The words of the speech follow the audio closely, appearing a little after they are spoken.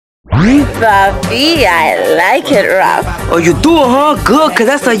Papi, I like it rough. Oh, you do, huh? Good, cause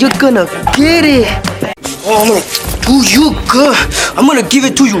that's how you're gonna get it. Oh, I'm gonna do you good. I'm gonna give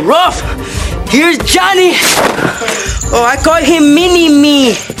it to you rough. Here's Johnny. Oh, I call him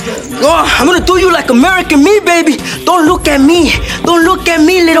Mini-Me. Oh, I'm gonna do you like American Me, baby. Don't look at me. Don't look at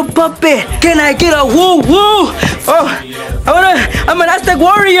me, little puppet. Can I get a woo-woo? Oh, I'm an Aztec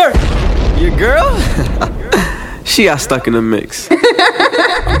warrior. Your girl? She got stuck in the mix.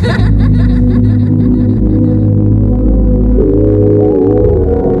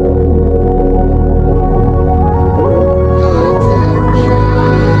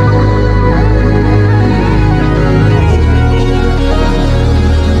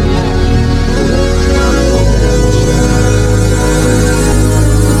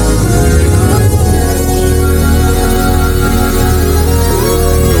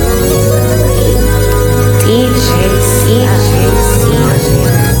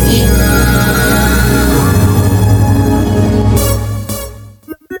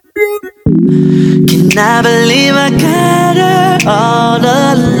 Can I believe I got her all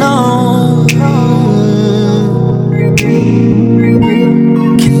alone?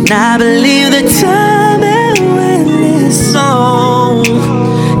 Can I believe the time and when this song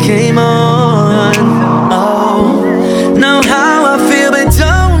came on? Oh, know how I feel but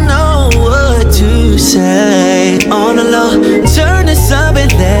don't know what to say. On the low, turn this up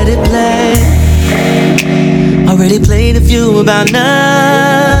and let it play. Already played a few about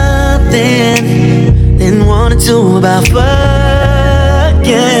nothing, then one or two about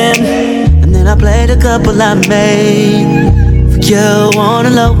fucking, and then I played a couple I made for you on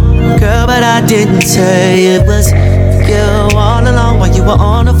the low, girl, but I didn't say it was for you all along while you were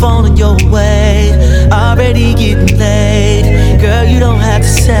on the phone on your way, already getting late. Girl, you don't have to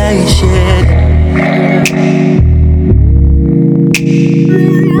say shit.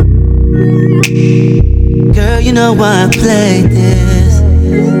 Girl, you know why I played this.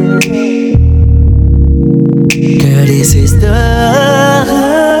 Girl, this is the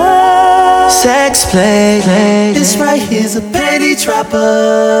sex play. This right here's a panty dropper.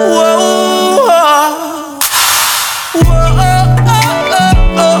 Whoa, whoa,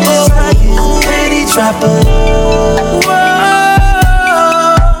 this right here's a panty dropper. Whoa,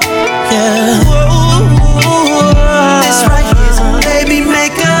 yeah. This right here's a baby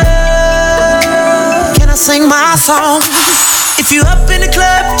maker. Can I sing my song? If you up in the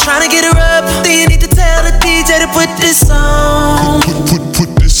club trying to get her up, then you need to tell the DJ to put this on.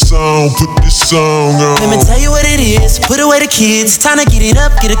 Put this song on. Let me tell you what it is. Put away the kids. Time to get it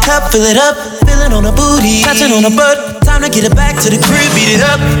up, get a cup, fill it up. Feeling on her booty, touching on her butt. Time to get it back to the crib, beat it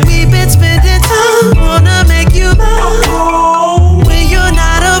up. We've been spending time, wanna make you mine. When you're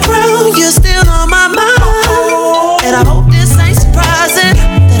not around, you're still on my mind. And I hope this ain't surprising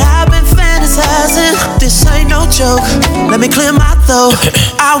that I've been fantasizing. This ain't no joke. Let me clear my throat.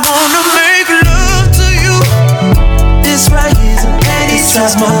 I wanna make love to you. This right here's a panty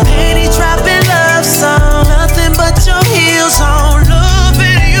drop, my panty dropping love song. Nothing but your heels on,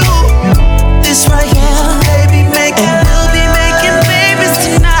 loving you. This right here, baby, making, and we'll be making babies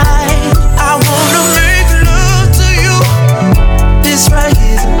tonight. I wanna make love to you. This right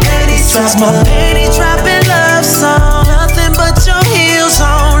here's a panty drop, my panty dropping love song. Nothing but your heels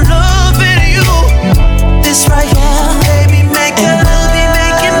on, loving you. This right here, baby, making, and we'll be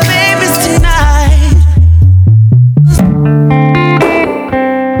making babies tonight.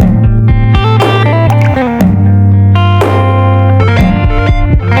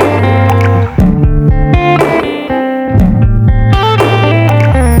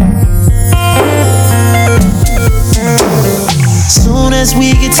 Soon as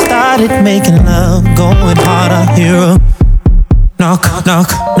we get started making love, going hard, I hear a knock,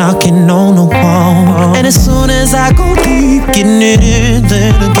 knock, knocking on the wall. And as soon as I go deep, getting it in,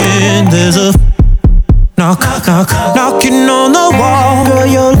 then again there's a knock, knock, knocking on the wall. Girl,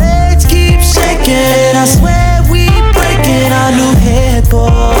 your legs keep shaking. I swear we breaking our new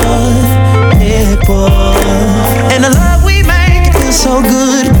headboard. And the love we make feels so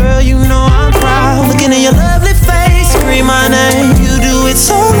good. Girl, you know I'm proud. Looking at your lovely face, scream my name. You do it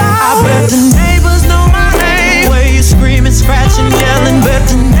so loud. I bet the neighbors know my name. Where you screaming, scratching, yelling. Bet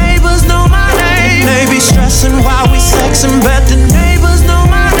the neighbors know my name. They be stressing while we sexing. Bet the neighbors know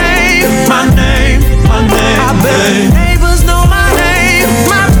my name. My name, my name. I bet the neighbors know my name.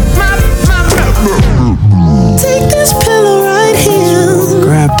 My Take this pillow right here.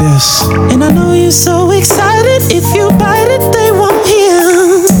 Grab this. And I know you're so excited. If you bite it, they won't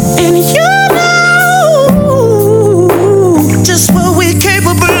hear. And you know just what we're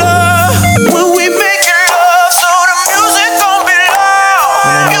capable of when we make it love. So the music gon' be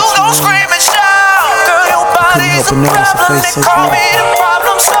loud. gon' scream and shout. Girl, your body's a problem. They call me the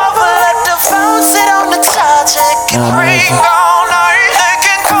problem solver. Let the phone sit on the charge. It can ring all night. They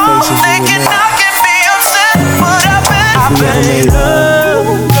can call, they can knock and be upset. But I've been love.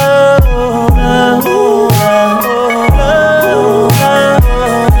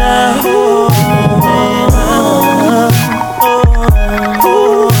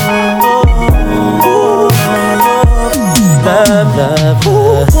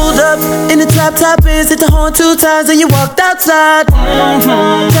 Pulled up in the top ends, hit the horn 2 times, and you walked outside.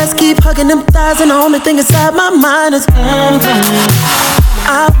 Just keep hugging them thighs, and the only thing inside my mind is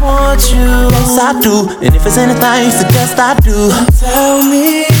I want you, yes I do. And if it's anything you suggest, I do. Tell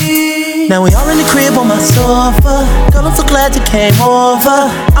me. Now we all in the crib on my sofa. Girl, I'm so glad you came over.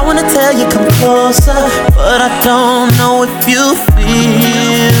 I wanna tell you come closer, but I don't know if you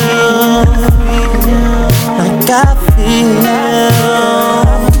feel like I feel.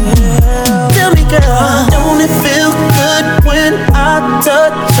 Tell me, girl, don't it feel good when I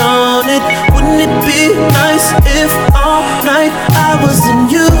touch on it? Wouldn't it be nice if all night I was in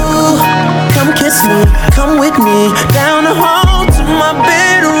you? Come kiss me, come with me, down the hall to my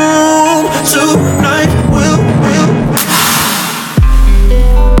bedroom. Tonight we'll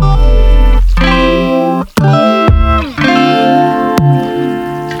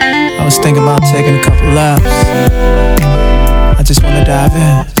I was thinking about taking a couple laps. I just wanna dive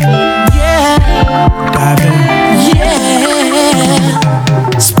in. yeah, Dive in. yeah.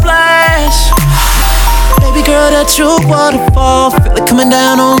 Splash, baby girl, that true waterfall. Feel it coming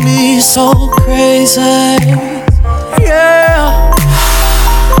down on me, so crazy. Yeah.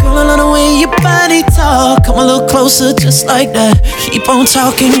 Girl, I love the way your body talk. Come a little closer, just like that. Keep on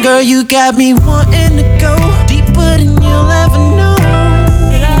talking, girl, you got me wanting to go deeper than you'll ever know.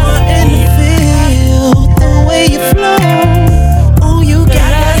 Wanting to feel the way you flow. Oh, you got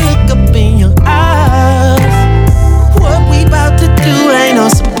that look up in your eyes. What we about to do ain't no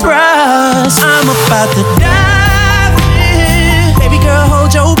surprise. I'm about to dive in. Baby girl,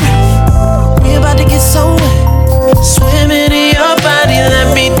 hold your breath. We about to get so wet. Swimming in your body,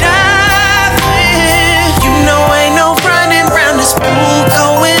 let me dive in. You know ain't no running round this pool.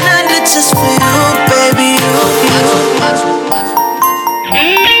 Going under, just for you, baby.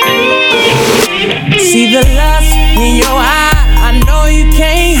 See the lust in your eye, I know you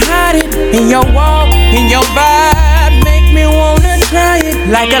can't hide it. In your walk, in your vibe, make me wanna try it.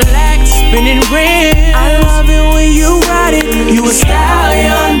 Like a lax spinning rim, I love it when you ride it. You a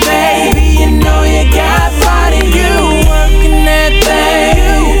stallion, baby, you know you got body. You working that thing,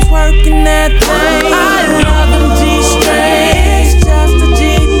 you twerking that thing. I love them G-strings, just a G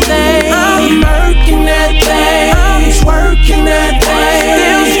thing. I'm murking that thing, I'm twerking that thing.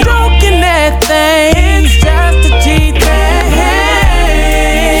 Still stroking that thing, it's just a G thing.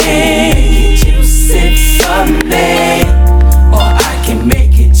 Juicy for me, or I can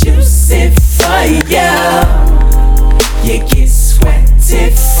make it juicy for you. You get sweaty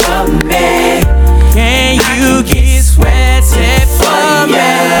for me. Can you get sweaty for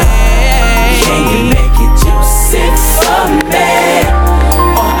me? Can you make it juicy for me?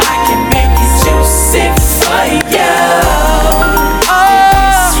 Or I can make it juicy for you. Oh,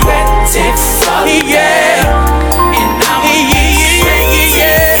 sweaty for me. And I'ma get sweaty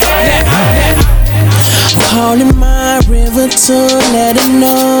for you. Calling my river to let it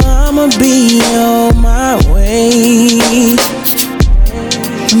know I'ma be on my way.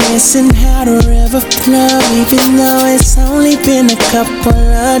 Missing how the river flow, even though it's only been a couple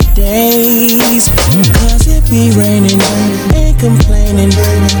of days. Cause it be raining, ain't complaining.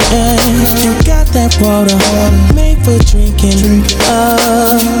 You got that water, made for drinking.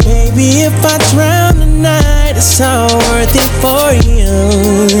 Baby, if I drown tonight, it's all worth it for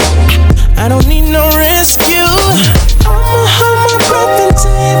you. I don't need no rescue. I'ma hold my breath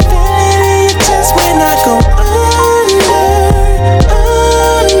until you feel it in your chest when I go under.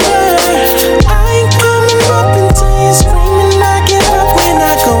 I ain't coming up until you're screaming. I get up when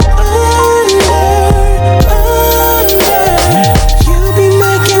I go under. You be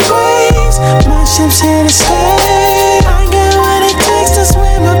making waves, my ship's here to stay. I got what it takes to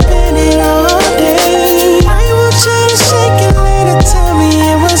swim up in it all day. I will try to shake it later, tell me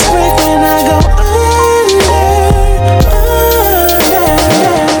it was great when I go under.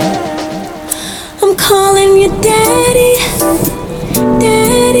 I'm calling you daddy.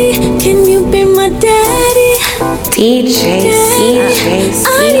 Daddy, can you be my daddy? DJ C.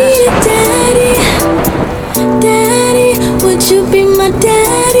 I need a daddy. Daddy, would you be my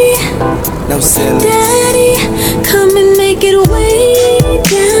daddy? No silly. Daddy, come and make it way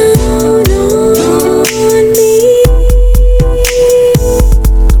down on me.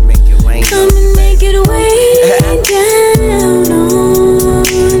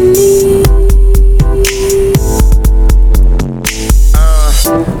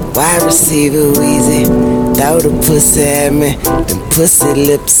 pussy at me. Them pussy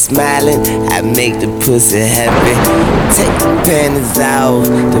lips smiling, I make the pussy happy. Take the panties off,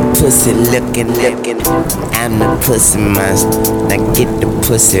 the pussy looking. I'm the pussy monster, now get the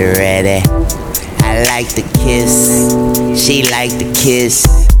pussy ready. I like the kiss, she like the kiss.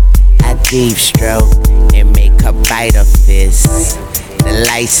 I deep stroke and make her bite her fist. The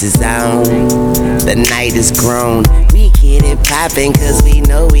lights is on, the night is grown. We get it poppin' cause we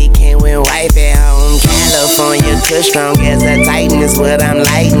know we can win wife at home. California kush strong as a Titan is what I'm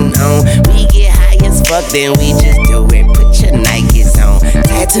lighting on. We get high as fuck then we just do it, put your Nikes on.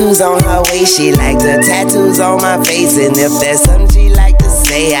 Tattoos on her waist, she like the tattoos on my face. And if there's something she like to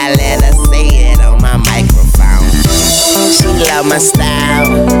say, I let her say it on my microphone. She love my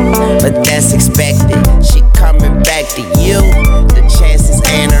style, but that's expected. She coming back to you, the chances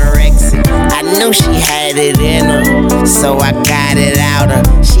anorexic. I knew she had it in her, so I got it out her.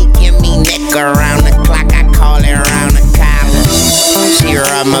 She give me neck around the clock, I call it around the collar. She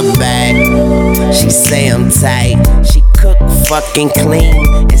rub my back, she say I'm tight. She cook fucking clean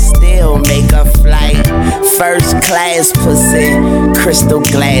and still make a flight. First class pussy, crystal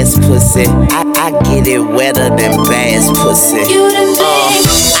glass pussy. I get it wetter than bass pussy.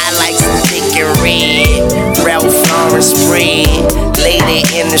 I like some thick and red, Ralph Lauren spread. Lady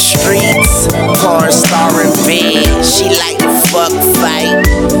in the streets, porn star in bed. She like to fuck fight,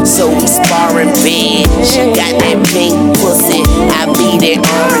 so we spar in bed. She got that pink pussy, I be that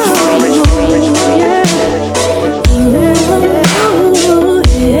orange.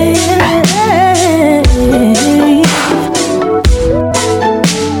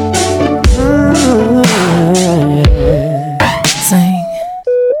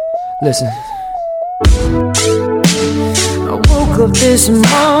 Listen. I woke up this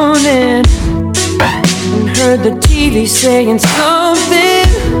morning and heard the TV saying something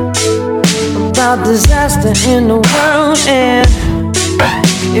about disaster in the world, and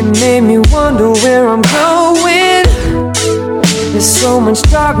it made me wonder where I'm going. There's so much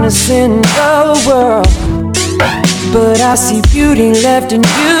darkness in the world, but I see beauty left in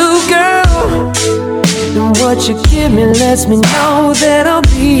you, girl. And what you give me lets me know that I'll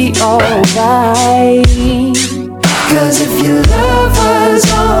be alright. Cause if your love was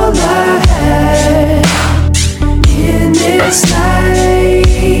all I had in this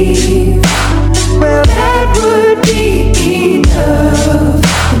life, well, that would be enough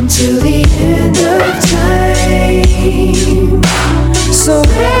until the end of time. So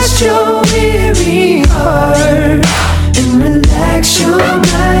rest your weary heart and relax your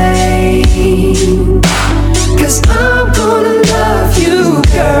mind. Cause I'm gonna love you,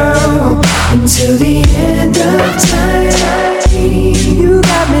 girl, until the end of time. You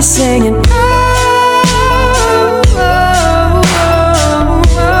got me singing, oh, oh, oh,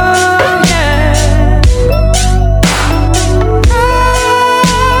 oh, yeah. Oh,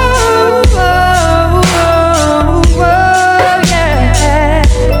 oh, oh, oh, yeah.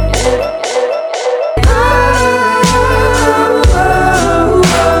 Oh, oh,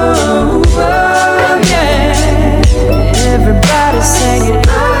 oh, oh, yeah. Everybody singing,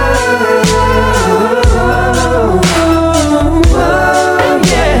 oh, oh, oh,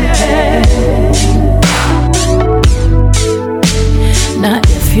 yeah. Now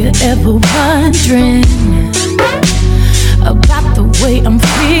if you're ever wondering about the way I'm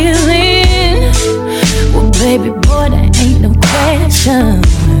feeling, well baby boy, that ain't no question.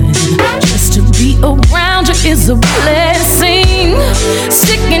 Just to be around you is a blessing.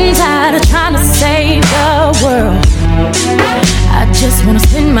 Sick and tired of trying to save the world. I just wanna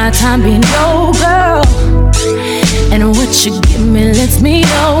spend my time being your girl, and what you give me lets me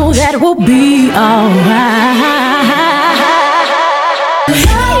know that we'll be alright.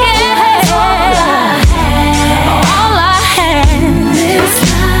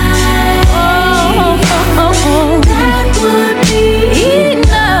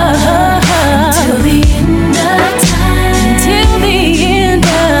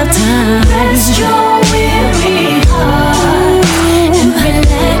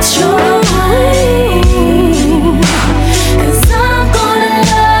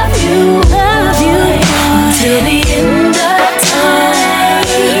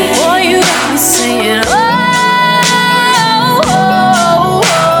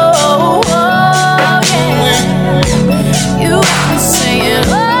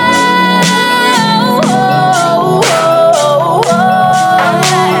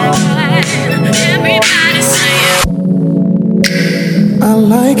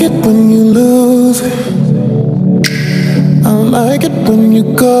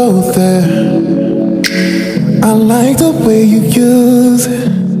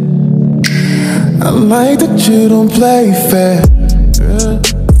 I like that you don't play fair. Yeah.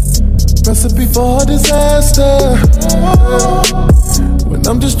 Recipe for disaster. When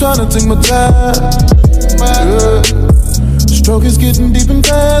I'm just trying to take my time. Yeah. Stroke is getting deep and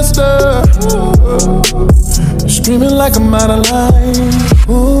faster. You're screaming like I'm out of line.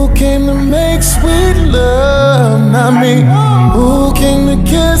 Who came to make sweet love? Not me. Who came to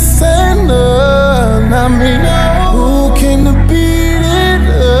kiss and love? Not me. Who came to beat it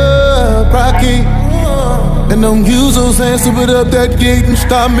up? Rocky. And don't use those hands to put up that gate and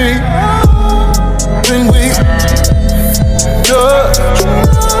stop me. When we touch,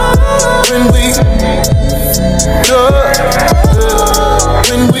 when we touch,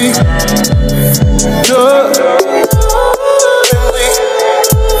 when we touch, when we.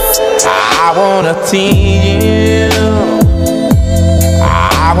 I wanna tease you,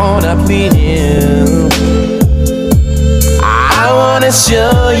 I wanna please you, I wanna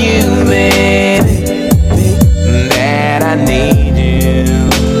show you, baby, that I need you.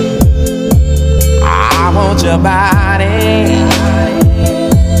 I want your body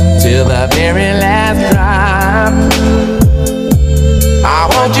till the very last drop. I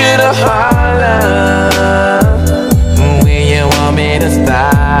want you to holler when you want me to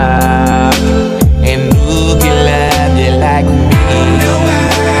stop. And who can love you like me?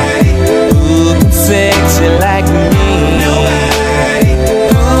 Nobody. Who can sex you like me? Nobody.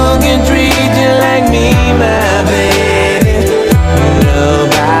 Who can treat you like me, my baby?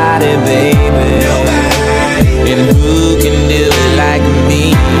 Nobody, baby. Nobody. And who can do it like me?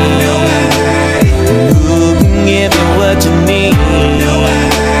 Nobody. Who can give you what you need?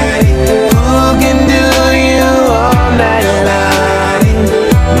 Nobody. Who can do you all night long?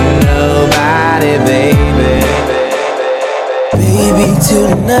 Nobody, baby. Baby,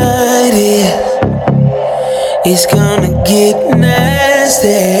 tonight it's gonna get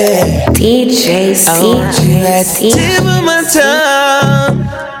nasty. DJ C. I want you at the tip of my tongue,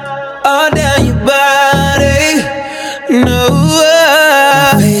 all down your body. No,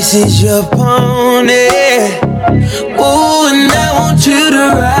 my face is your pony. Ooh, and I want you to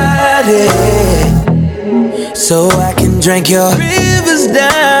ride it, so I can drink your rivers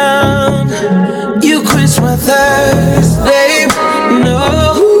down. You quench my thirst, babe. No,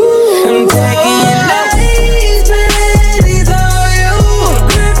 I'm taking your ladies, ladies, on you,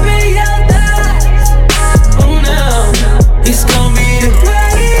 gripping your thighs. Oh no, it's gonna be the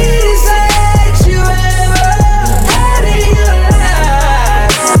greatest sex you ever had in your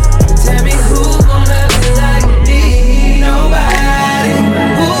life. Tell me who gon' love you like me? Nobody.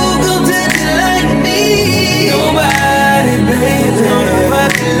 Who gon' touch you like me? Nobody, baby. Gonna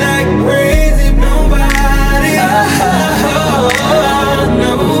fuck you like crazy. Nobody. Oh,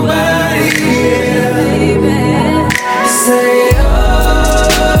 nobody. Say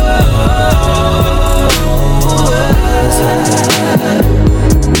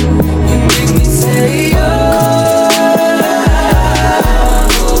you make me say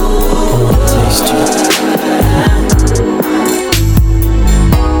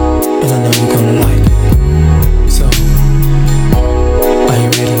And I know you're gonna like it. So, are you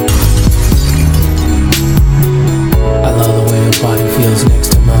ready? I love the way your body feels next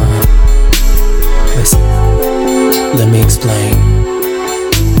to mine. Listen, let me explain.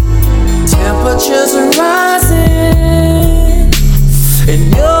 temperatures are rising and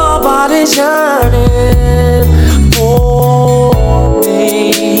your body's yearning for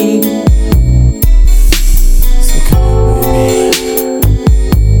me. So come with me.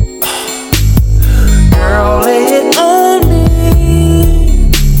 Girl, lay it on me.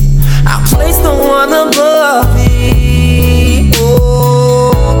 I'll place the one above me.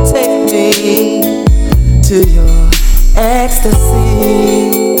 Oh, take me to your ecstasy.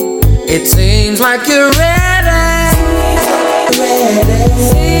 It seems like you're ready.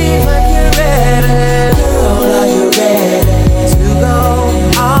 Seems like you're ready. Girl, are you ready to go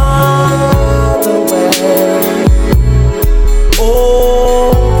all the way?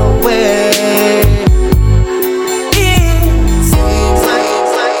 All the way. It seems like you're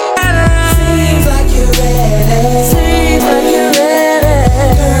ready. Seems like you're ready.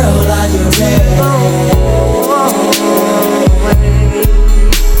 Girl, are you ready?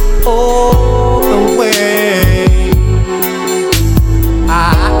 All the way. I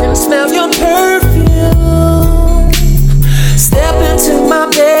can smell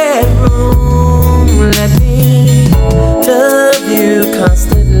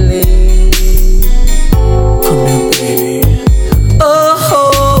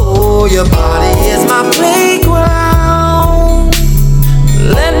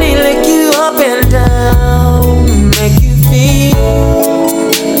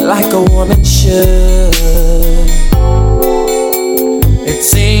It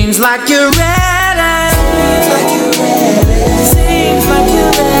seems like you're ready. Seems like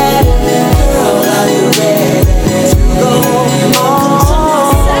you're ready. Girl, are you ready to go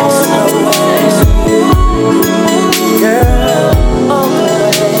girl,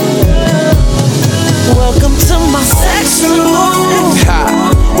 welcome to my sex room.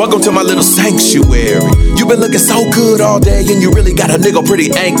 Welcome to my little sanctuary. You been looking so good all day, and you really got a nigga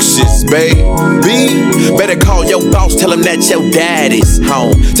pretty anxious, baby. Better call your boss, tell him that your daddy's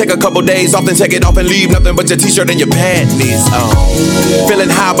home. Take a couple days off, then take it off and leave nothing but your t-shirt and your panties on. Feeling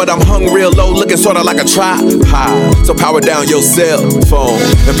high, but I'm hung real low, looking sorta like a tripod. So power down your cell phone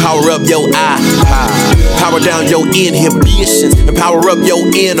and power up your iPod. Power down your inhibitions and power up your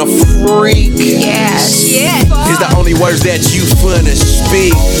inner freak. Yes. Is the only words that you finna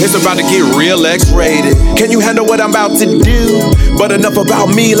speak. It's about to get real X-rated. Can you handle what I'm about to do? But enough about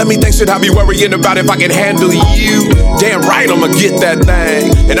me, let me think, should I be worrying about if I can handle you? Damn right, I'ma get that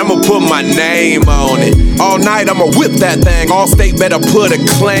thing, and I'ma put my name on it. All night, I'ma whip that thing, all state better put a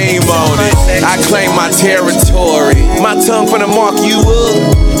claim on it. I claim my territory, my tongue finna mark you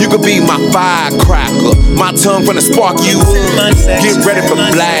up. You could be my firecracker, my tongue finna spark you up. Get ready for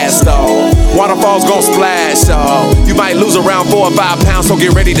blast off, waterfalls gon' splash off. You might lose around 4 or 5 pounds, so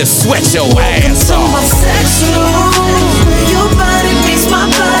get ready to sweat your ass off. My sex room, your body meets my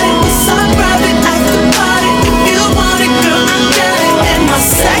body. It's our private after party. If you want it, girl, I got it. In my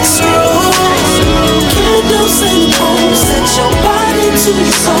sex room, candles and home. Set your body to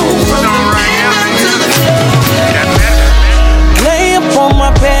your soul. From the mirror to the floor. Lay up on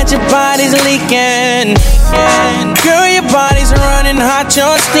my bed, your body's leaking. Girl, your body's running hot,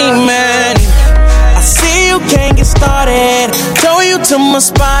 you're steaming. I see you can't get started. Tow you to my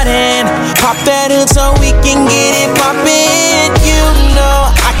spot and pop that hood so we can get it poppin'. You know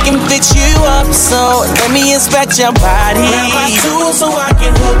I can fix you up, so let me inspect your body. Grab my tools so I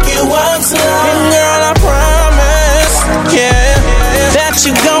can hook you up slow. And girl, I promise, yeah, that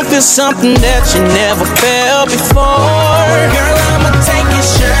you gon' feel something that you never felt before. Girl, I'ma take your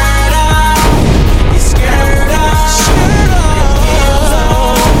shirt off, your skirt off, shirt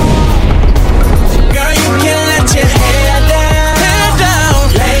off. Girl, you can let your hair down,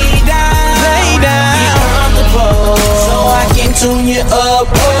 lay down, be comfortable, so I can tune you up.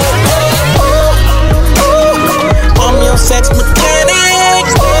 I'm your sex mechanic.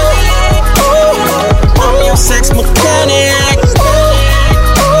 I'm your sex mechanic.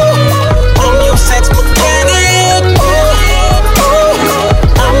 I'm your sex mechanic.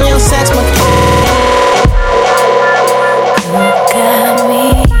 I'm your sex mechanic. You got me.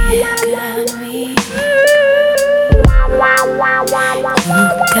 You got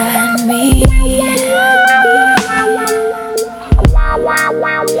me.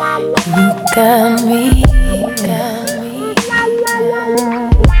 You got me.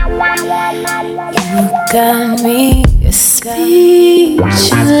 You got me speechless.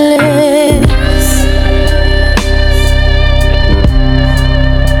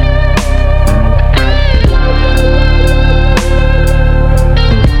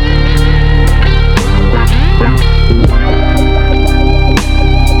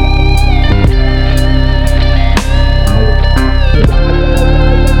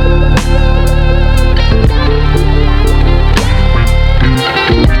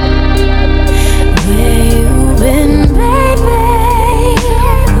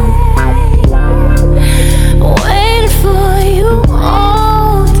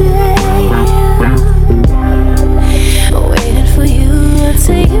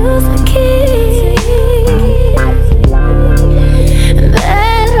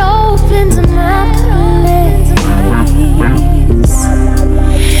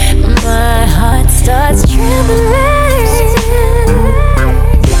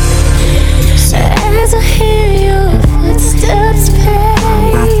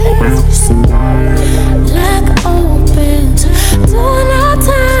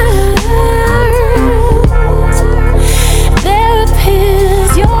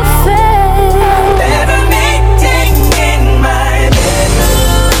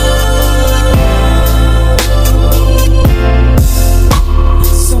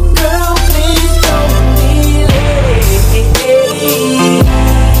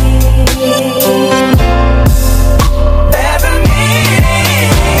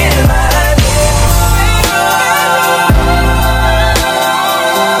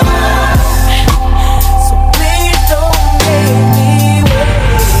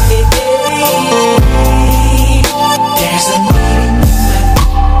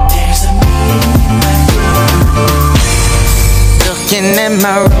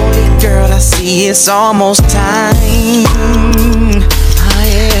 My rollie, girl, I see it's almost time.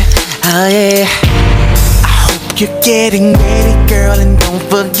 Oh yeah. I hope you're getting ready, girl, and don't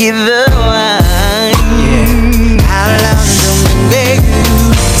forget the wine. Yeah. How long don't make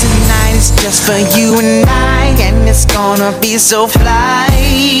you? Tonight is just for you and I, and it's gonna be so fly.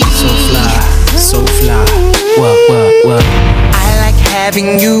 So fly, so fly. What? I like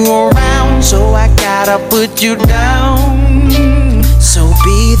having you around, so I gotta put you down. So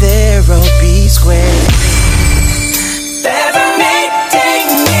be there or be square. Never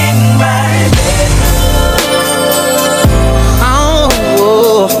meeting in my bedroom.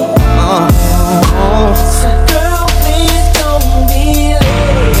 Girl, please don't be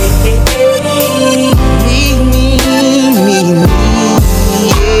late. Me,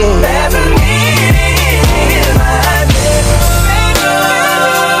 yeah. Never meeting in my bedroom.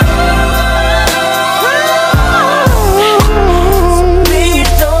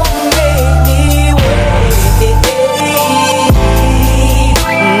 Please don't make me wait.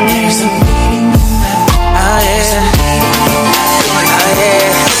 There's a meeting in my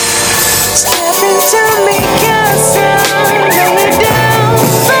Step into me, 'cause I'm going down,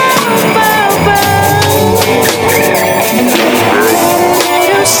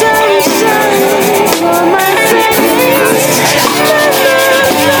 you sunshine on my face.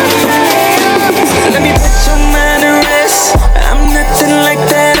 Let me put your mind at rest. I'm nothing like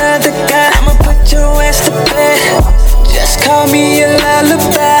that other guy. I'ma put your ass to bed. Just call me a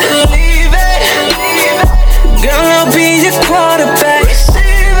lullaby. Leave it. Girl, I'll be your quarterback.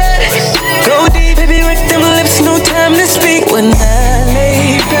 Receive it. Go deep, baby, with them lips. No time to speak when I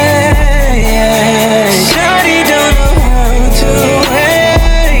lay back. Shawty don't know how to wait.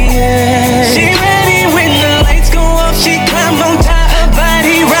 She ready when the lights go off. She climb on top. Her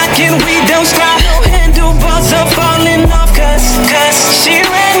body rocking, we don't stop. No handlebars are falling off. Cause she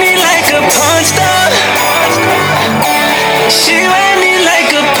ran me like a porn star. She ran me like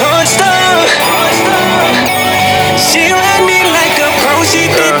a porn star. She ran me like a pro. She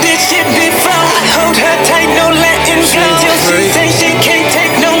did this shit before. Hold her tight, no letting go. Till she say she can't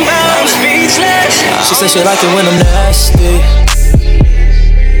take no more. I'm speechless. She said she like it when I'm nasty,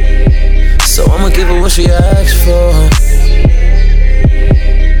 so I'ma give her what she asked for.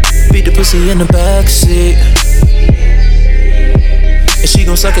 Beat the pussy in the backseat, and she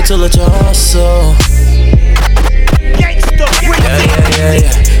gon' suck it till it's awesome. Yeah.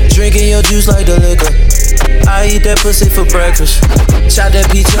 Drinking your juice like the liquor. I eat that pussy for breakfast. Chop that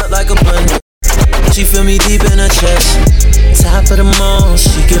peach up like a blender. She feel me deep in her chest. Top of the morning,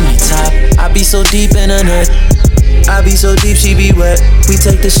 she give me top. I be so deep in her neck. I be so deep, she be wet. We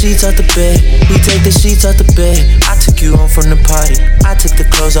take the sheets out the bed. I took you home from the party. I took the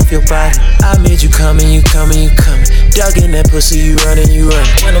clothes off your body. I made you coming. Dug in that pussy, you running.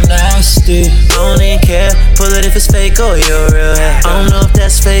 When I'm nasty, I don't even care. Pull it if it's fake or you're real. I don't know if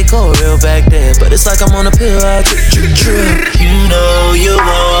that's fake or real back there, but it's like I'm on a pill. I trip. You know you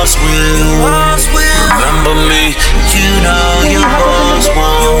once will remember me. You know you once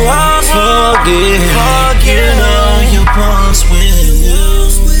won't forget. You know you once will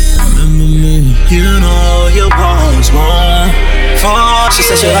remember me. You know you once won't forget. She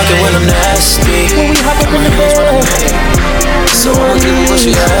said she like it when I'm nasty. When we hop up in the bed, so I'ma give her what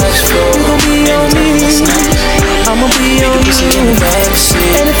she asked for. You gon' be on me, I'ma be on you,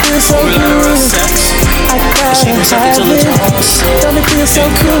 and it feels so good. I gotta have it. Don't it feel so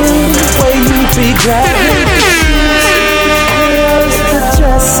good? The way you be driving. The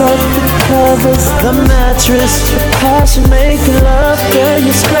dress up, the covers, the mattress, the passion making love. Girl,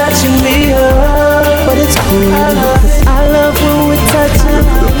 you're scratching me up, but it's cool. I love when we're touching.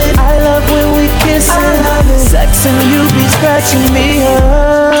 I love when we kissing. Sex and you be scratching me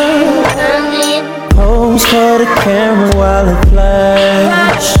up. Pose for the camera while it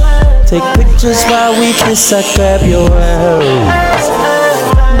flash. Take pictures while we kiss. I grab your ass.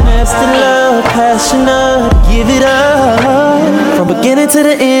 Nasty love, passionate, give it up. From beginning to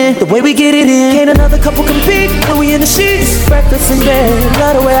the end, the way we get it in. Can't another couple compete when we in the sheets. Breakfast in bed,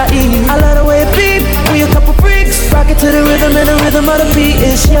 love the way I eat. I love the way it beat. We a couple freaks, rock it to the rhythm, and the rhythm of the beat.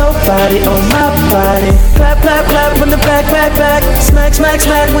 It's your body on my body. Clap, clap, clap from the back. Smack, smack,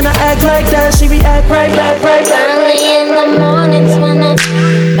 smack when I act like that. She react right back. Early in the mornings when I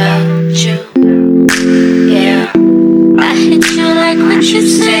think about you. Yeah, I hit you like what you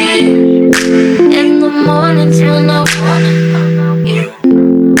say. In the mornings when I wanna know you.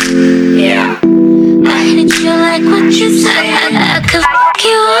 Yeah, I hit you like what you say. I could fuck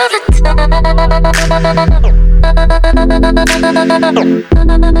you all the time.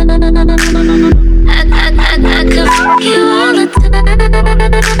 I could fuck you all the time.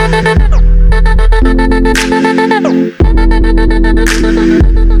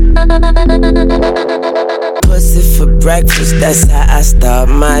 breakfast, that's how I start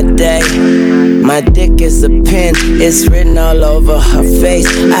my day. My dick is a pen, it's written all over her face.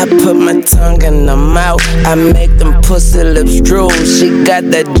 I put my tongue in her mouth, I make them pussy lips drool. She got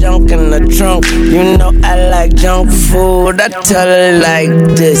that junk in the trunk, you know I like junk food. I tell her like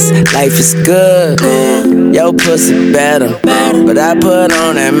this, life is good, yo pussy better. But I put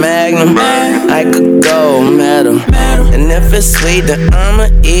on that Magnum like a gold medal. And if it's sweet, then I'ma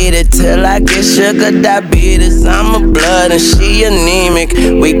eat it till I get sugar diabetes. I'm a blood and she anemic,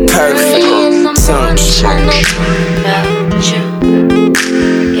 we perfect. Some shit.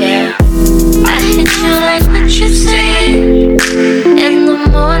 Yeah, I hit you like what you said. In the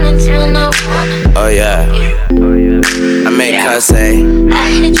mornings when I wanna. Oh yeah, I make her say, I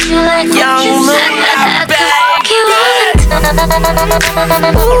hit you like what you said. I could walk you on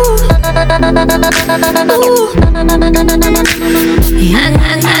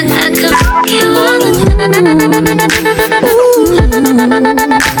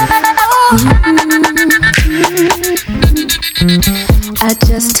I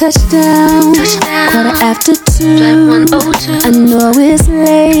just touched down, 2:15. I know it's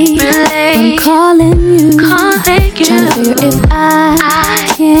late, I'm calling you, trying to figure if I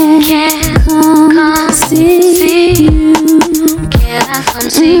can come see you. Can I come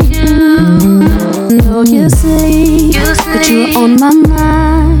see you? Know you say that you're on my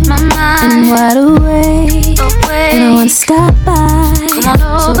mind, and wide awake, and I wanna stop by.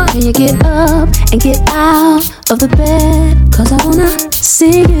 So can you get up and get out of the bed? Cause I wanna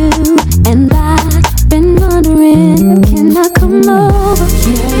see you, and I've been wondering, can I come over?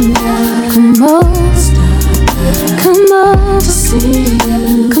 Come over, come over,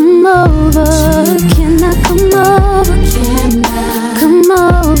 come over. Can I come over? Come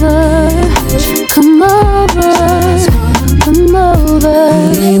over, come over, come over.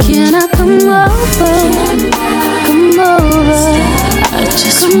 Can I come over? Come over, I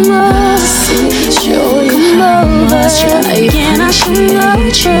just come over, show you how much can I come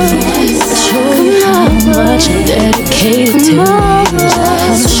over? Show you how much I'm dedicated to you.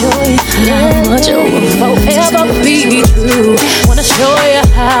 I'll show you how much I will forever be true. Wanna show you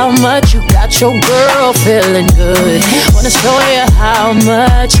how much you got your girl feeling good. Wanna show you how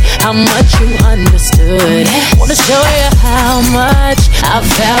much you understood. Wanna show you how much I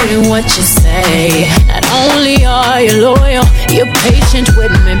value what you say. Not only are you loyal, you're patient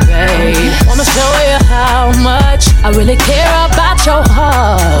with me, babe. Wanna show you how much I really care about your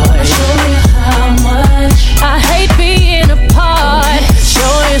heart. Wanna show you how much I hate being apart.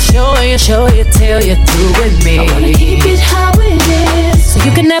 Show you till you're through with me. I wanna keep it how it is, so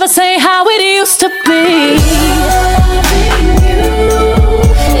you can never say how it used to be. Loving you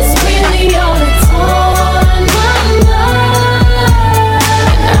is really all that's on my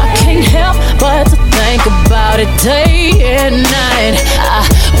mind, and I can't help but to think about it day and night. I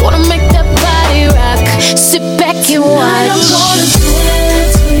wanna make that body rock, sit back and watch.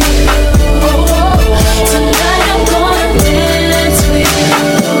 Tonight I'm gonna dance with you. Tonight I'm gonna dance with you.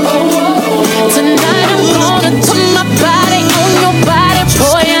 Tonight I'm gonna put my body on your body.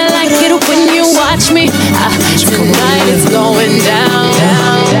 Boy, I like it when you watch me. Tonight it's going down.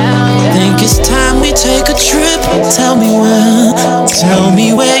 Think it's time we take a trip. Tell me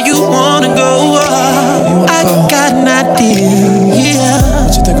where you wanna go. I got an idea. Yeah.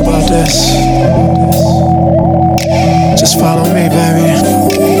 What you think about this? Just follow me, baby.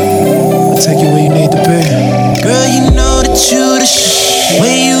 I'll take you where you need to be. Girl, you know that you the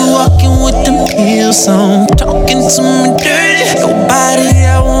way you walking with them heels on, talking to me dirty. Your body I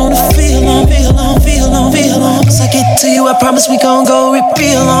wanna feel on. Once I get to you, I promise we gon' go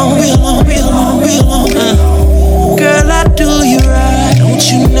real on. Girl, I do you right. Don't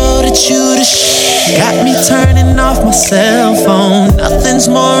you know that you the got me turning off my cell phone. Nothing's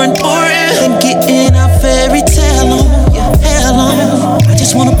more important than getting our fairy tale on. Yeah, hell on. I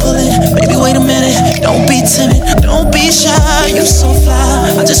just wanna pull it, baby. Wait a minute. Don't be timid, don't be shy. You so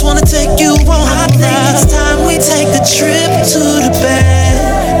fly. I just wanna take you on. I think it's time we take a trip to the bed.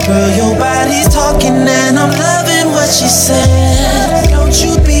 Girl, your body's talking and I'm loving what she said. Don't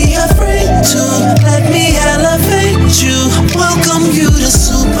you be afraid to let me elevate you. Welcome you to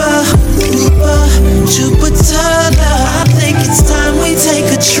Super Jupiter. I think it's time we take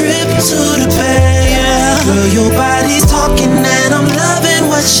a trip to the bay. Yeah. Girl, your body's talking and I'm loving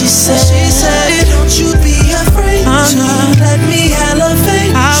what she said. Don't you be afraid to let me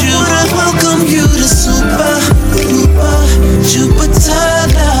elevate you. I wanna welcome you to Super Jupiter.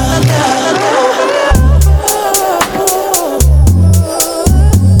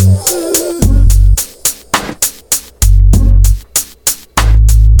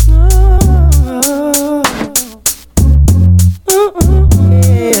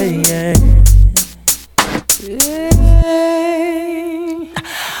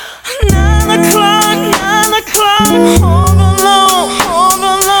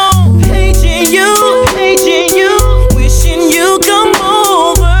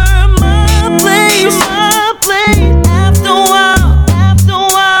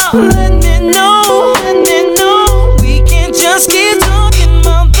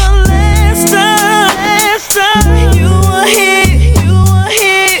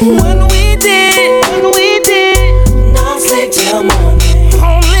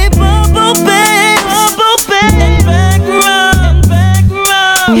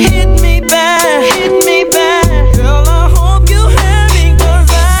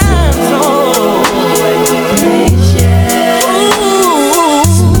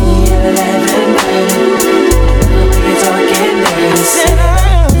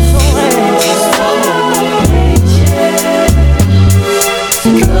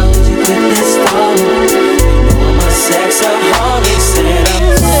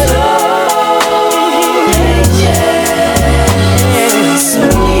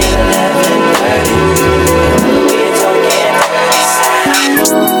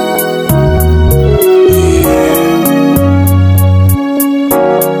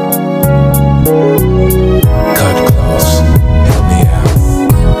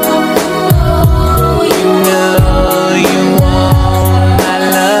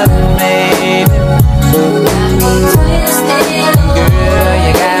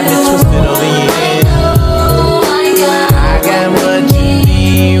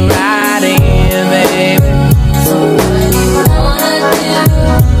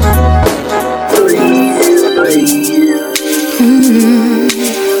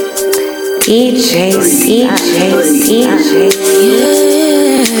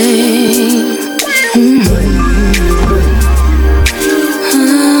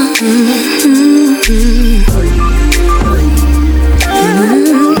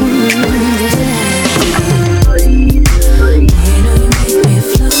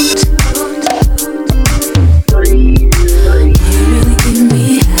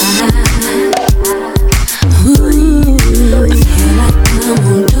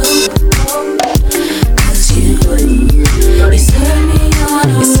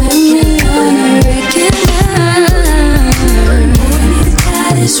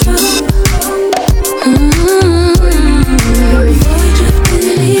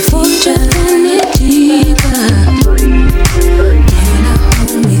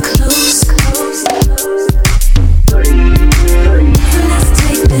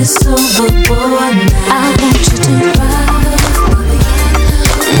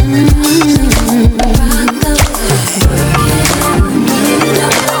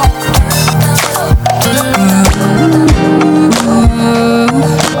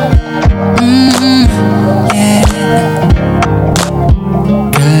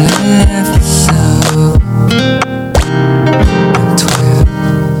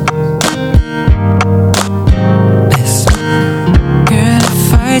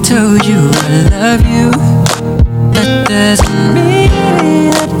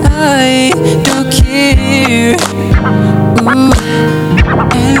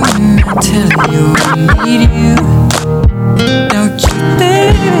 tell you I need you. Don't you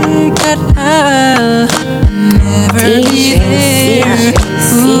think that I'll never be there?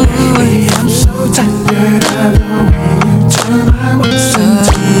 Ooh, I'm so tired of the way you turn my words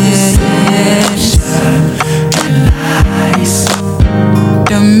into deception and lies.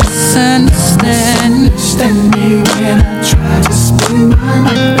 Don't misunderstand me when I try to spin my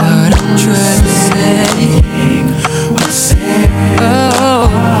mind. What I'm trying to say, oh,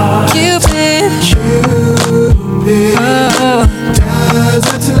 Cupid, oh, does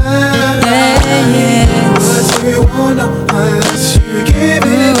it lie? Yeah. What do you wanna unless you give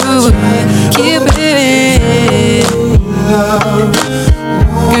it a try? Cupid,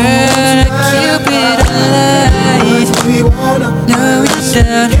 girl, Cupid alive. What do you wanna unless you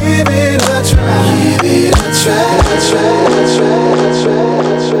give it a try? Give it a try.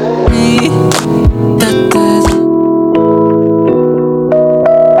 Me, that does.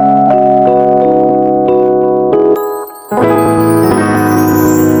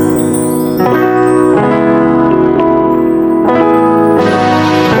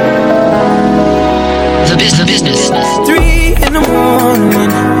 The business. 3 in the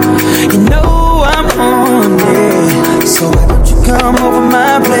morning, you know I'm on it. So why don't you come over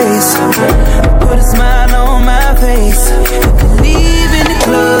my place? Put a smile on my face. Leave in the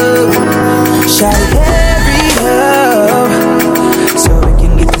club, shout it, hurry up, so we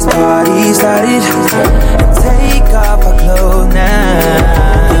can get this party started. Take off our clothes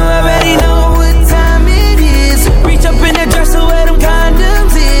now. You already know what time it is. Reach up in that dresser where them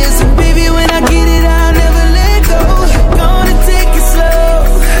condoms is. And baby, when I get it, I'll never let go. Gonna take it slow.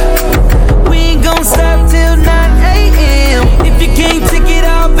 We ain't gon' stop till 9 a.m. If you can't take it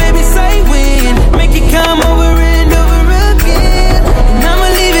out, baby, say when. Make it come over and over again. And I'ma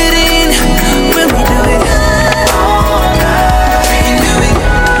leave it in when we do it all night. We can do it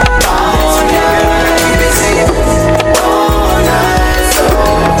all night. We can say it all night. So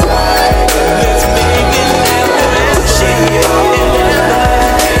right, let's make it happen.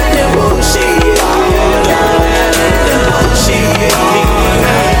 Bullshit,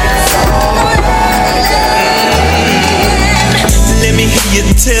 let me hear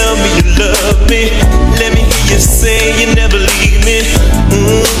you tell me you love me. Let me hear you say you never leave me.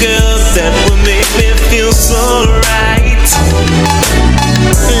 Girl, that would make me feel so right.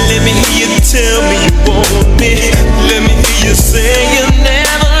 Let me hear you tell me you want me. Let me hear you say you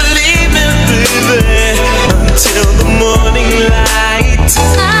never leave me, baby, until the morning light.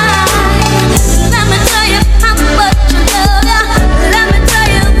 Let me tell you how much I love ya. Let me tell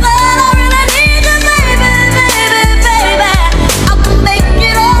you that I really need you, baby, baby, baby. I will make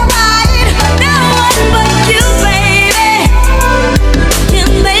it alright. No one but you, baby, can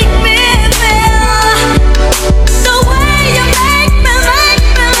make me feel the way you make me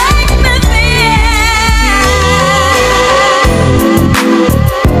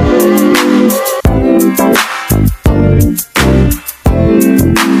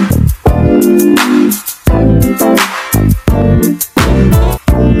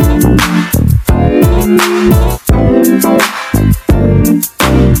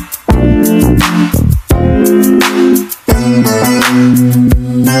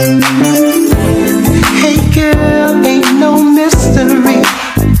Hey girl, ain't no mystery.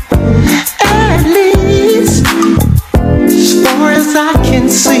 At least, as far as I can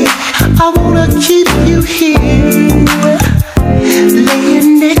see, I wanna keep you here,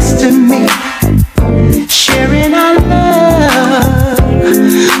 laying next to me, sharing our love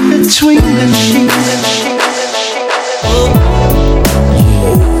between the sheets.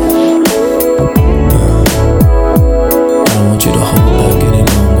 I don't want you to hold back any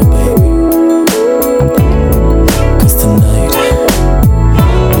longer, baby. 'Cause tonight,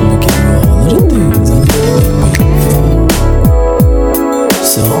 I'ma give you all of the things I've been waiting for.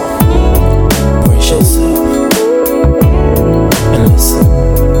 So, brace yourself and listen.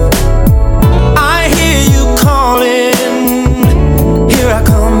 I hear you calling. Here I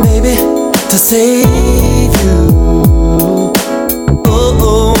come, baby, to save you. Oh,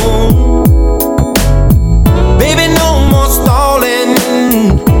 oh. Baby, no more stalling.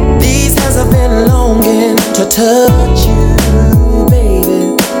 These hands have been longing to touch you, baby.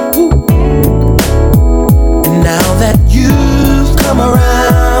 And now that you've come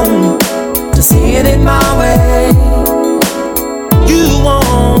around to see it in my way, you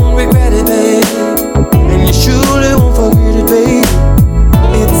won't regret it, babe, and you surely won't forget it, babe.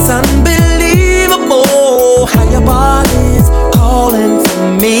 It's unbelievable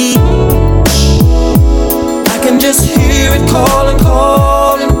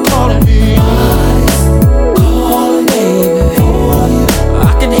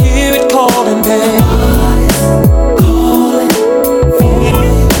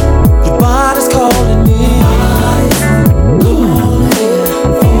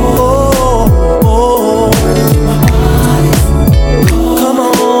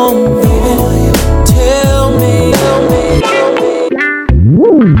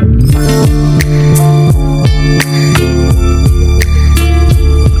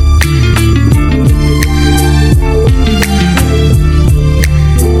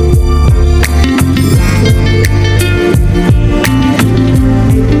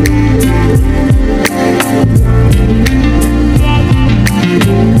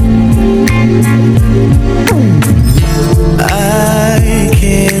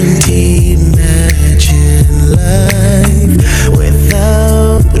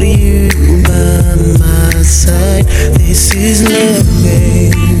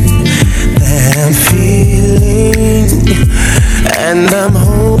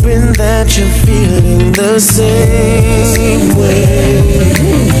that you're feeling the same way.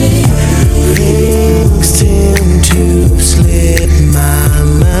 Things tend to slip my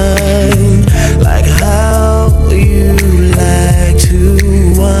mind, like how you like to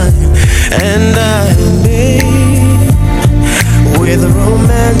whine, and I made with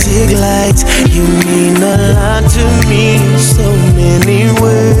romantic lights. You mean a lot to me, so many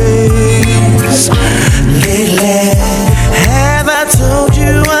ways. Lately, have I told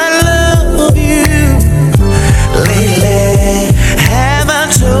you I love you? Lately, have I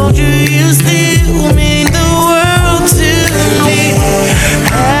told you you still mean the world to me?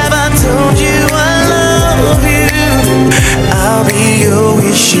 Have I told you I love you? I'll be your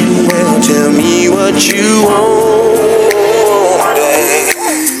wishing well. Tell me what you want, babe.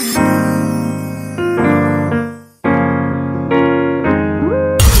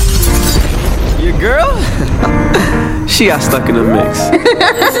 Your girl? She got stuck in the mix.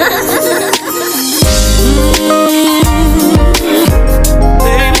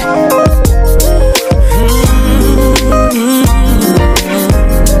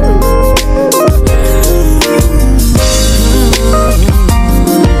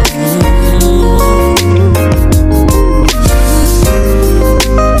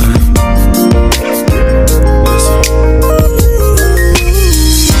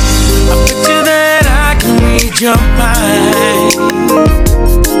 Your mind,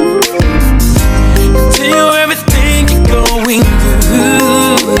 tell you everything you're going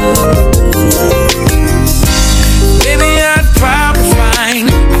through. Baby, I'd probably find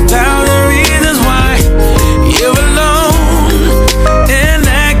 1,000 reasons why you're alone and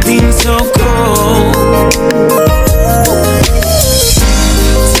acting so cold.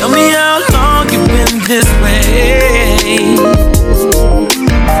 Tell me how long you've been this way.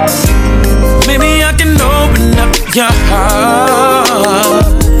 Maybe I can open up your heart.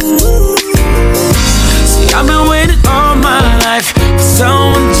 See, I've been waiting all my life for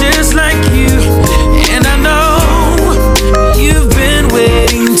someone just like you, and I know you've been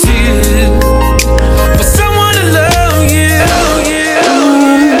waiting too, for someone to love you.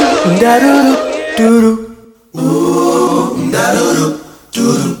 Da-do-do-do-do. Ooh,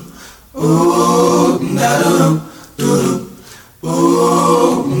 da-do-do-do-do. Ooh, da-do-do-do-do.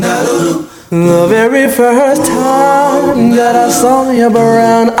 Ooh, da-do-do. The very first time that I saw your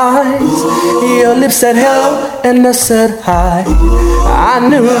brown eyes, your lips said hello and I said hi. I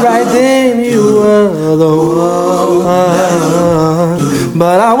knew right then you were the one.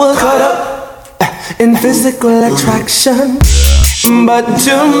 But I was caught up in physical attraction, but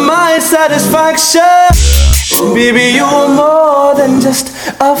to my satisfaction, baby, you're more than just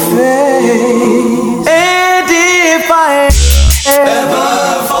a face. And if I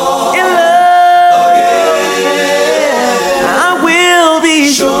ever fall in love,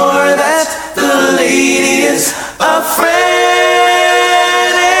 sure that the lady is afraid.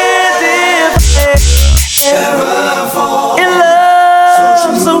 And if I ever fall in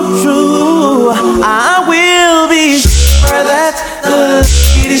love so true, I will be sure that the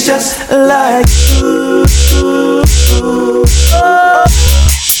lady's just like you.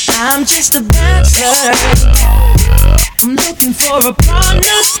 I'm just a bachelor, I'm looking for a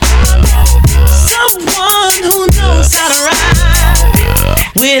partner, someone who knows how to ride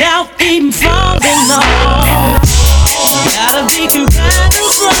without even falling off. Gotta be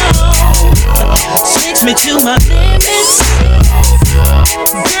compatible, takes me to my limits.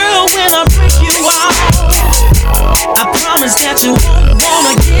 Girl, when I break you off, I promise that you won't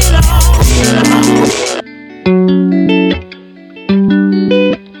wanna get off.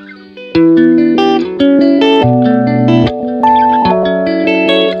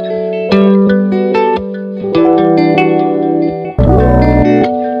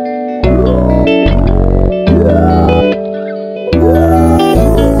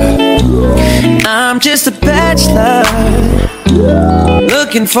 I'm just a bachelor,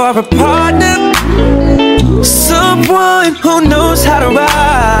 looking for a partner, someone who knows how to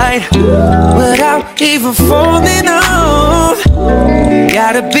ride without even falling off.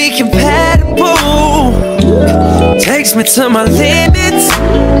 Gotta be compatible, takes me to my limits.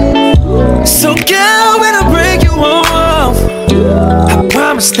 So girl, when I break you off, I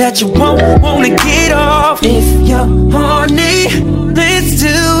promise that you won't wanna get off. If you're horny, let's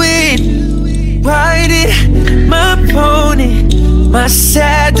do it. Riding my pony, my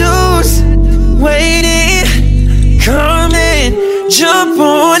saddle's waiting. Come and jump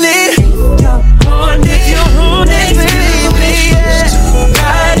on it. If you're horny, baby, yeah.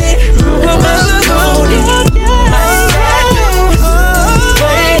 Riding my pony, my saddle's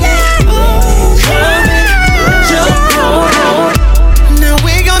waiting. Come and jump on it. Now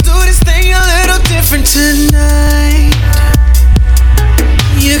we gon' do this thing tonight.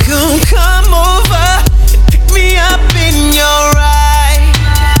 You gon' come over and pick me up in your ride.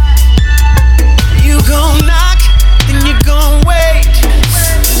 You gon' knock, then you gon' wait.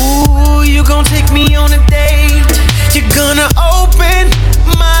 Ooh, you gon' take me on a date. You're gonna open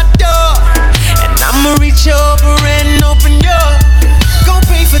my door, and I'ma reach over and open yours. Gon'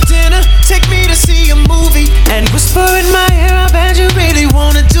 pay for dinner, take me to see a movie, and whisper in my ear, I bet you really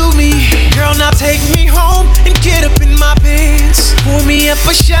wanna do me. Girl, now take me home and get up in my pants. Pour me up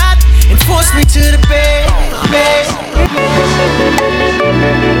a shot and force me to the bed.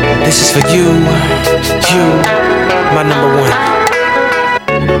 This is for you, my number one.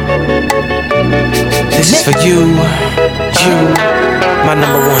 This is for you, my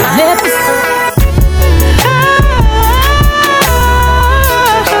number one.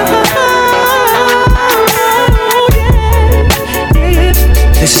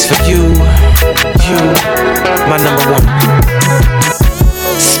 This is for you, my number one.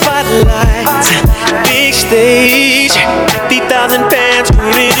 Spotlight, big stage, 50,000 fans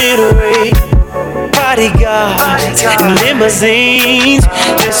screaming it away. Bodyguards and limousines,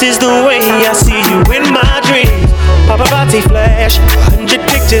 this is the way I see you in my dreams. Paparazzi flash, 100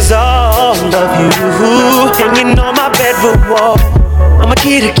 pictures all of you hanging on my bedroom wall. I'm a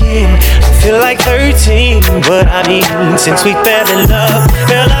kid again, I feel like 13, but I mean, since we fell in love,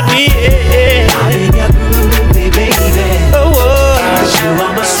 I'm in your groove, baby. Oh, you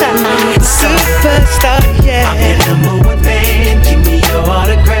are my superstar, yeah. I'm your number one fan, give me your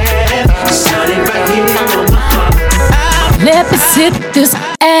autograph. Sign it right here on my heart. Let me sit this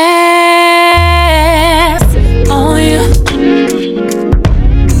ass on you.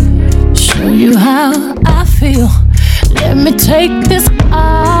 Show you how I feel. Let me take this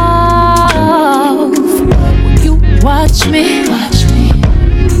off. You watch me.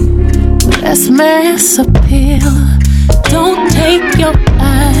 Let's mass appeal. Don't take your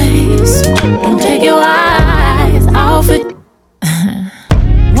eyes off it.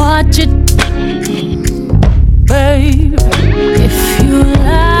 Watch it, babe. If you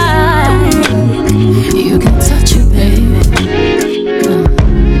like, you can touch it, baby.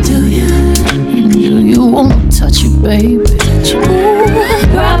 Do you wanna touch it, baby?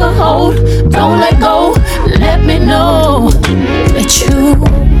 Grab a hold, don't let go. Let me know that you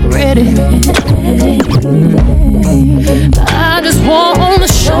ready. I just wanna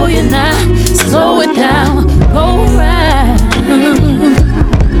show you now. Slow it down, go right.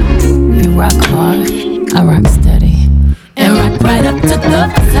 You rock hard, I rock steady, and rock right up to the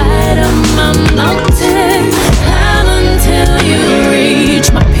side of my mountain. Climb until you reach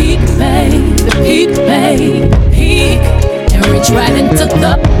my peak, baby, peak. Reach right into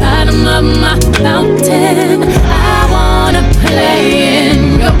the bottom of my mountain. I wanna play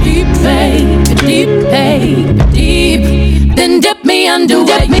in your deep, deep. Then dip me under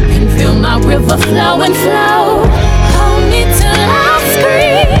where you can feel my river flow and flow. Hold me till I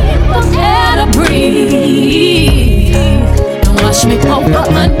scream for air to breathe. And wash me over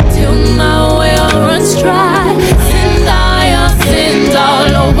until my well runs dry. Send all your sins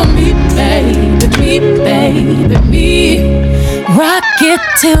all over me, baby. Rock it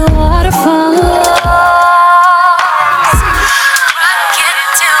till waterfalls. Rock it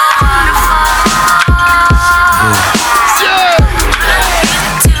till waterfalls.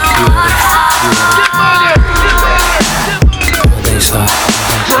 Rock it till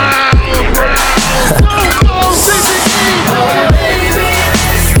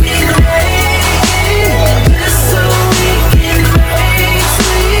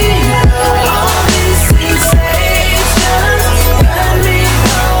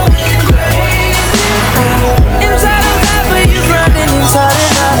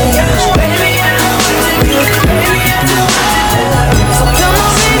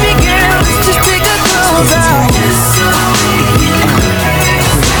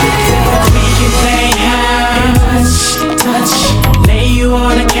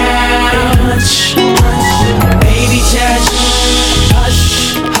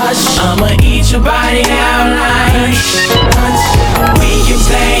I'ma eat your body out like we can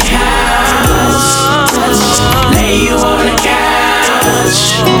play house. Lay you on the couch.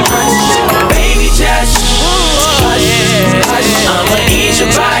 Baby, just I'ma eat your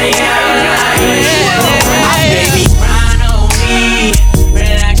body out like. Baby, grind on me.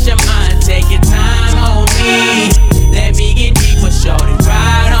 Relax your mind, take your time on me. Let me get deep with shorty,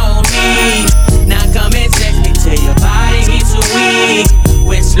 ride on me. Now come and text me till your body gets so weak.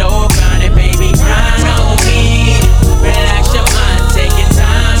 With slow grinding, baby, grind on me. Relax your mind, take your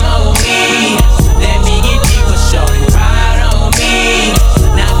time on me. Let me get deep with shorty, ride on me.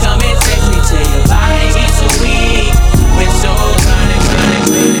 Now come and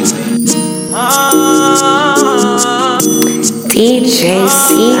Good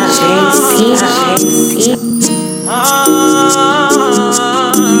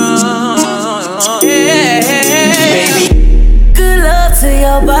love till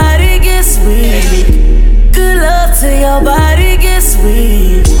your body gets weak. Good love till your body gets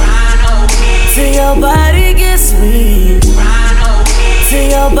weak. Till your body gets weak. Till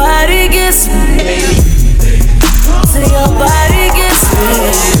your body gets weak. Till your body gets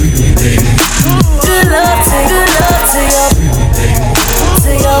weak. Good love till your body gets weak.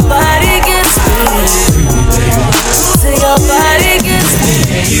 Till your body gets weak.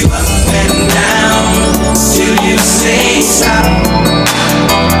 You up and down till you say stop.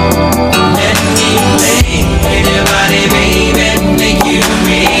 Let me play with your body, baby, make you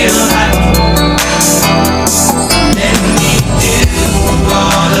real hot. Let me do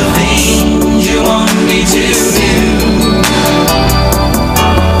all the things you want me to do.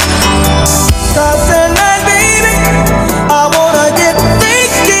 Tonight, baby, I wanna get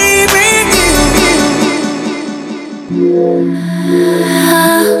freaky with you.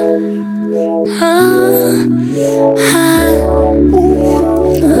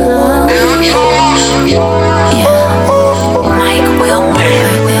 Mike Wilmer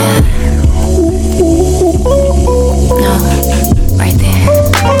right there. No, right there.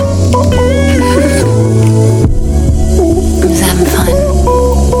 I'm just having fun.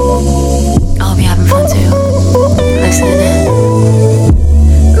 I hope you're having fun too. Listening.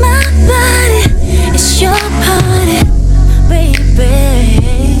 My body is your party, baby.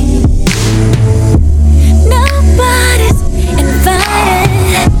 Nobody's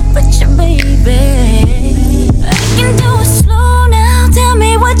invited but your baby. I can do it slow now. Tell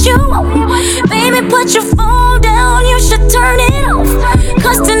me what you want. Baby, put your phone down. You should turn it off.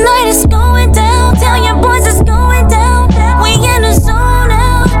 Cause tonight is going down. Tell your boys it's going down. We in the zone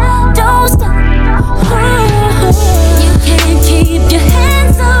now. Don't stop. You can't keep your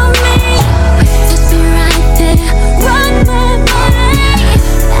hands on me. Just be right there. Run my body.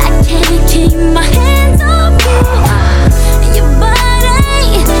 I can't keep my hands on you. Your body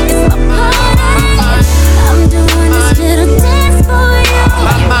is my party. I'm doing this little dance for you.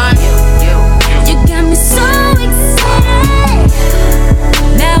 You got me so excited.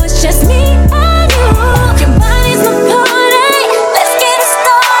 Now it's just me and you. Your body's my party. Let's get it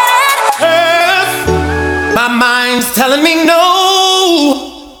started. My mind's telling me no,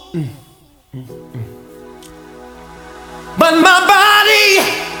 but my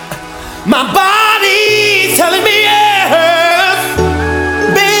body's telling me yes.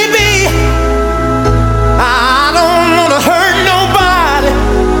 Baby, I don't wanna hurt nobody,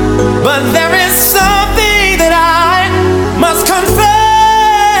 but there is something that I must confess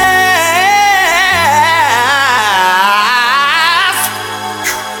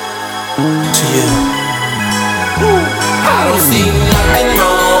to you. I don't see nothing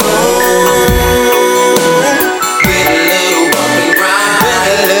wrong with a little bump and grind. With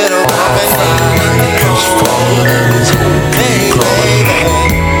a little bump and grind.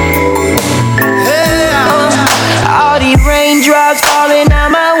 All these raindrops falling out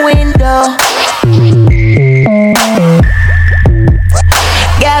my window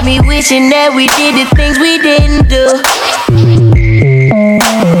got me wishing that we did the things we didn't do.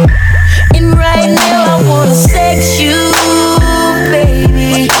 And right now I wanna sex you,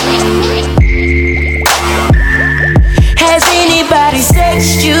 baby. Has anybody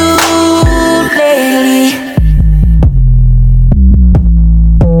sexed you lately?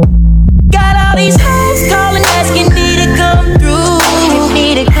 Got all these hoes calling, asking me to come through.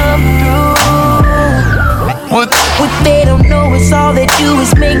 What they don't know is all they do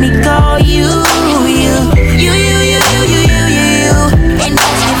is make me call you. And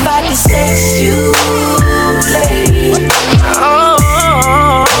ask if I can sex you, lady.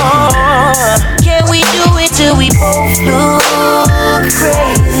 Can we do it till we both look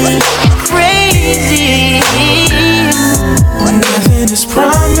crazy? Nothing is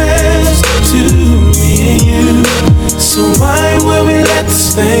promised to me and you, so why would we let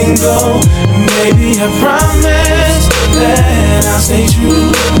this thing go? Maybe I promise that I'll stay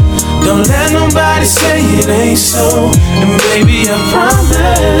true. Don't let nobody say it ain't so. And baby, I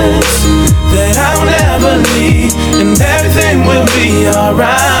promise that I'll never leave, and everything will be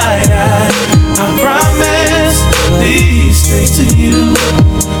alright. I promise these things to you,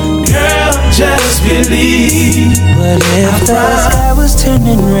 girl, just believe. But if the sky was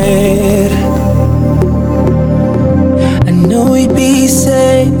turning red, I know we'd be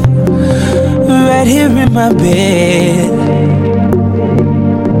safe right here in my bed,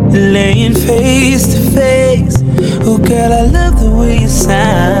 laying face to face. Oh girl, I love the way you sound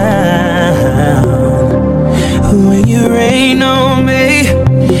when you rain on me.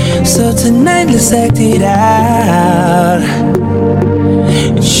 So tonight let's act it out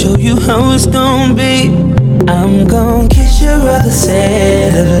and show you how it's gonna be. I'm gonna kiss your other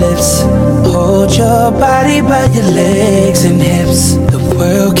set of lips, hold your body by your legs and hips. The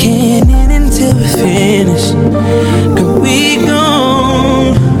world can't end until we finish. Girl, we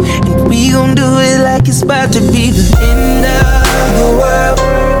gon' do it like it's about to be the end of the world.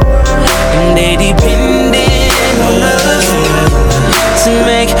 And they depending on us to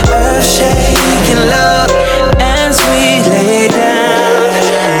make earth shake and love as we lay down.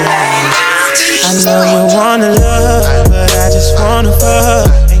 I know you wanna love, but I just wanna fuck.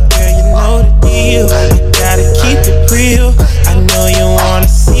 Hey girl, you know the deal, you gotta keep it real. I know you wanna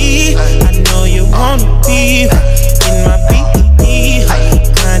see, I know you wanna be in my BD,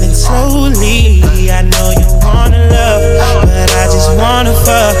 grinding slowly. I know you wanna love, but I just wanna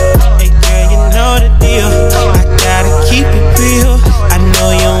fuck. Hey girl, you know the deal, I gotta keep it real. I know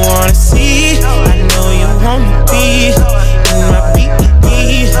you wanna see, I know you wanna be in my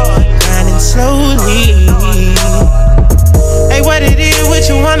BD, grinding slowly. Hey, what it is, what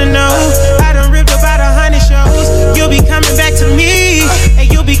you wanna know? I done ripped about 100 shows. You'll be coming back to me. Hey,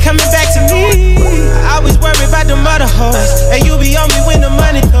 you'll be coming back to me. I always worry about the mother hoes. Hey, you be on me when the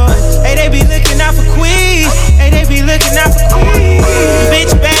money goes. Hey, they be looking out for Queen. Hey, they be looking out for Queen.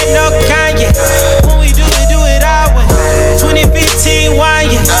 Bitch, bad, no Kanye. When we do it our way. 2015 wine,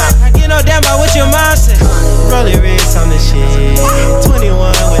 yeah. I get no damn about what your mom said. Rolling wrist on the shit.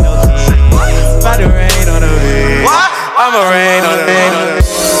 21 with no kids. About to rain on the bed. What? I'ma rain on the bed.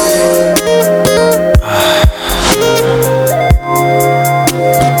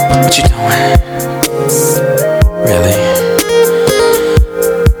 What you doing? Really?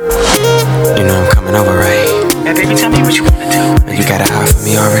 You know I'm coming over, right? Yeah, baby, tell me what you wanna do. You got a heart for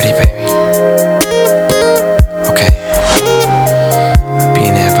me already, baby. Okay. Be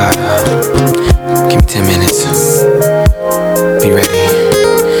in there about, give me 10 minutes. Be ready.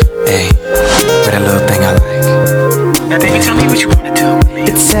 Hey, with that little thing I like. Now, baby, tell me what you wanna do.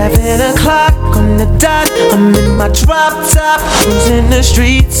 It's 7 o'clock on the dot. I'm in my drop top, cruising the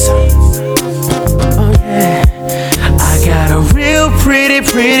streets. Oh yeah, I got a real pretty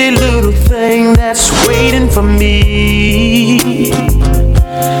little thing that's waiting for me.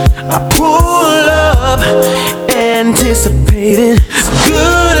 I pull up, anticipating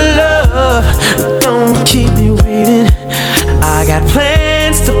good love. Don't keep me waiting. I got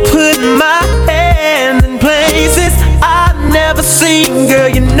plans to put my hand in places I've never seen. Girl,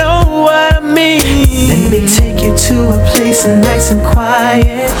 you know what I mean. Let me take you to a place nice and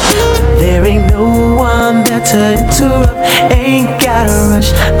quiet. There ain't no one there to interrupt. Ain't gotta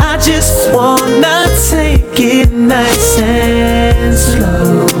rush. I just wanna take it nice and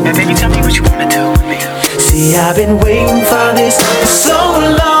slow. Now, baby, tell me what you wanna do with me. See, I've been waiting for this for so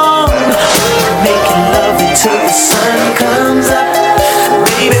long. Making love until the sun comes up.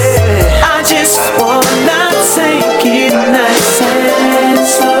 Baby, I just wanna take it nice and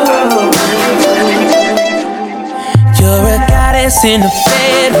slow. You're a goddess in the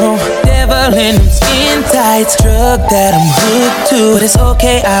bedroom, devil in them skin tights. Drug that I'm hooked to, but it's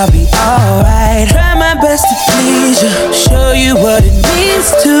okay, I'll be alright. Try my best to please you, show you what it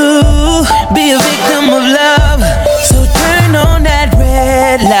means to be a victim of love. So turn on that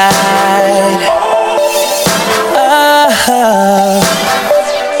red light.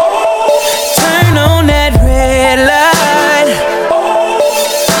 Turn on that red light.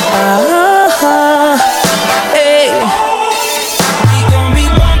 Hey, we gon' be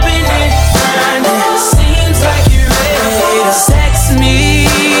bumping and grinding. Seems like you're ready to sex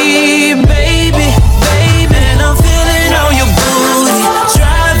me, baby. And I'm feeling on your booty,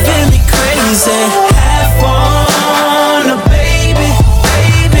 driving me crazy. Have fun, baby.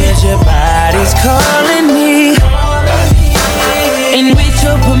 And your body's calling me. And with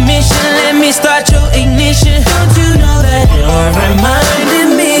your permission, let me start your ignition. Don't you know that you're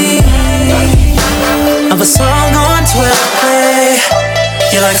reminding me of a song on 12 play?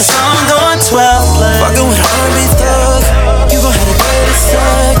 You're like a song on 12 play. Fucking with R&B thug, you gon' have the greatest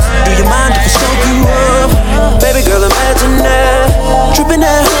sex. Do you mind if I choke you up? Baby girl, imagine that. Dripping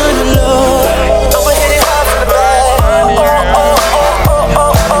that honey love. I'ma hit it hard from the back.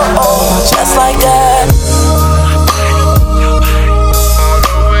 Just like that.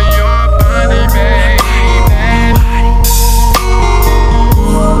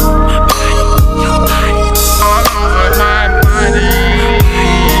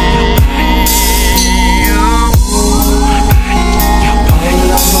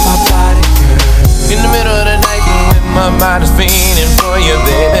 My mind is fiending for you,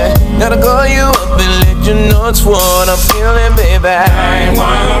 baby. Gotta call you up and let you know it's what I'm feeling, baby.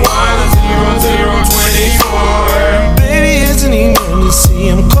 911-0024. Baby, isn't he when you see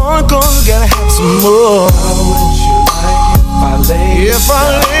him calling, gotta have some more. If I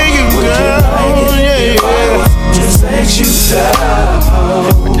lay you down, just let you down.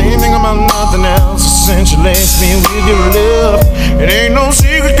 I can't think about nothing else since you laced me with your love. It ain't no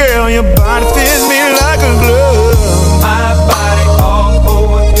secret, girl, your body fits me like a glove. My body all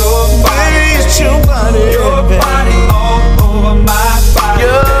over your body. Baby, it's your body, your body all over my body.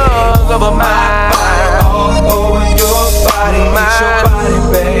 Yours over my body, all over your body. It's your body,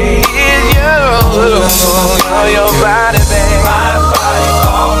 babe. It's yours over your body, babe. My body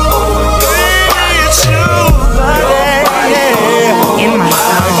all over your body. It's your body, In my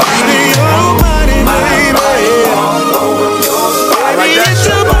sound. your body, baby. It's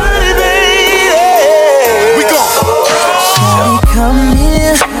your body, baby. We go. Shawty, come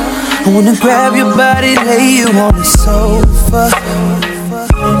here. I wanna grab your body, lay you on the sofa.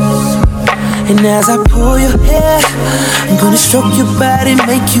 And as I pull your hair, I'm gonna stroke your body,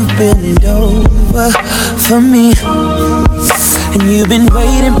 make you bend over for me. And you've been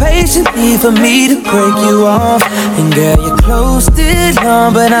waiting patiently for me to break you off. And girl, your clothes still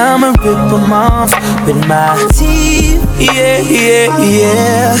on, but I'ma rip them off with my teeth,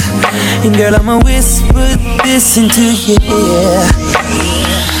 yeah. And girl, I'ma whisper this into your ear.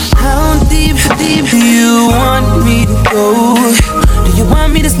 How deep do you want me to go? Do you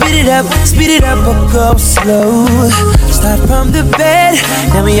want me to speed it up or go slow? Start from the bed,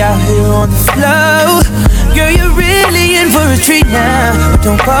 now we out here on the floor. Girl, you're really in for a treat now. But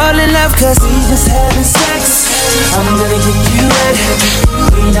don't fall in love, cause we just having sex. I'm gonna get you wet.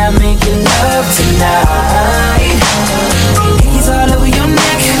 We not making love tonight. He's all over your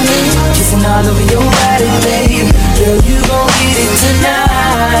neck, kissing all over your body, babe. Girl, you gon' get it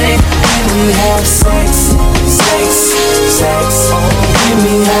tonight. When we have sex. When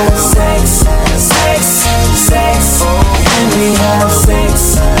we have sex. When we have sex. When we have sex.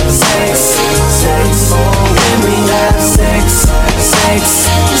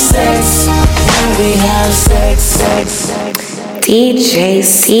 When we have sex. DJ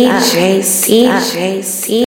C.